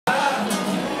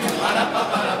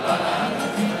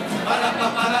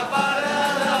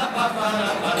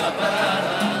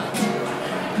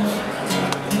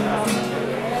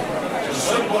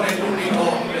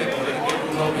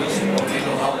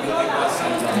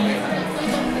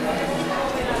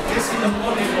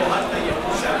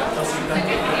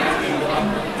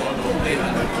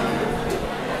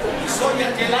soy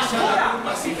el que le echa la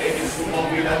culpa si ves en su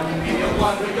móvil algún vídeo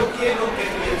cuando yo quiero que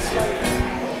piense.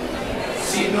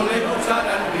 Si no le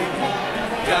gustara el vídeo,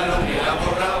 ya lo hubiera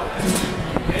borrado.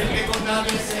 El que con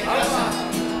nadie se casa,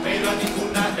 pero a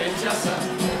ninguna rechaza,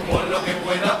 por lo que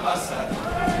pueda pasar.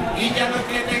 Y ya no es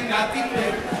que tenga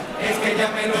Tinder, es que ya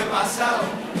me lo he pasado,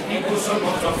 incluso el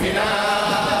monstruo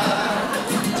final.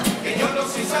 Que yo no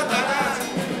soy Satanás,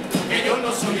 que yo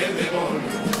no soy el demonio,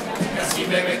 que así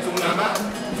me ves tú nada más,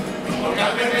 porque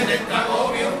al verme dentro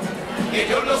agobio, que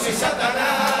yo no soy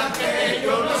Satanás, que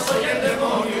yo no soy el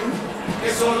demonio, que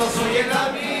solo soy el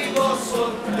amigo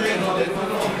soltero de tu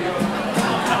novio.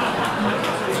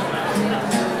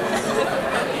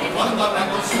 Y cuando habla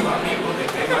con sus amigos de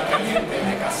tema caliente,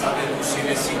 de casa de luz y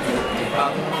de sitio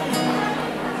privado,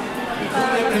 y tú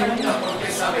le preguntas por qué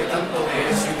sabe tanto de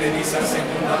eso y te dice al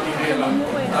segundo a ti me lo han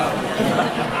contado.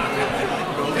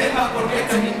 Problema porque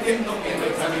está mintiendo, que no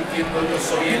está mintiendo, yo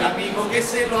soy el amigo que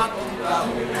se lo ha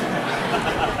contado.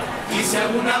 Y si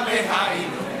alguna vez ha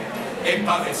ido, es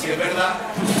para ver si es verdad,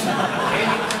 que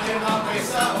ningún tema ha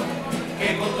pesado,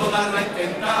 que con todas la he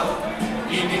intentado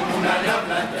y ninguna le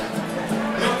habla ya.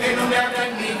 Lo que no me habla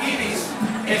ni Iris,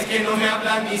 es que no me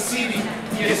habla ni Siri,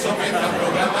 y eso me está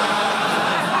programado.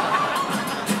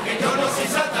 Que yo no soy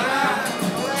Satanás,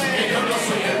 que yo no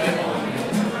soy el demonio,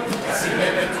 que así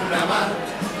me ves tú nada más,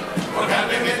 porque al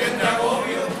verme dentro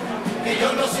agobio, que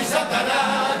yo no soy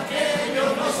Satanás, que yo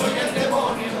no soy el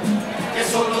demonio, que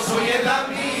solo soy el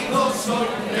amigo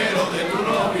soltero de tu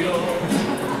novio.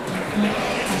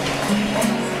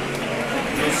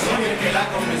 Yo soy el que la ha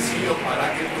convencido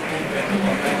para que tu mujer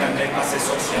no tengan de pases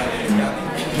sociales.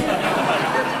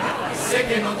 Sé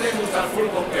que no te gusta el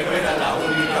fútbol, pero era la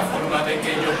única forma de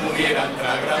que yo pudiera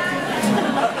entrar gratis.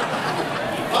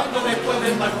 Y cuando después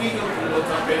del partido lo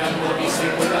esperando y se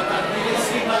fue la tarde y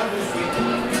encima el rufito.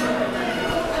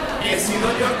 Y he sido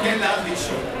yo quien le ha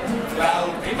dicho, la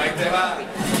última y te va.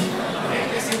 Es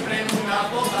que siempre en una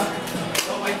boda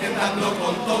lo va intentando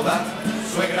con todas,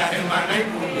 suegra, hermana y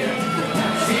cuña.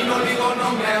 Si no digo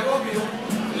no me agobio,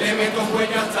 le meto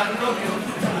cuello hasta el novio,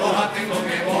 hoja tengo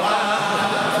que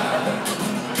mojar.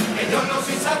 Que yo no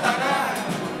soy Satanás,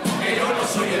 que yo no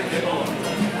soy el demonio,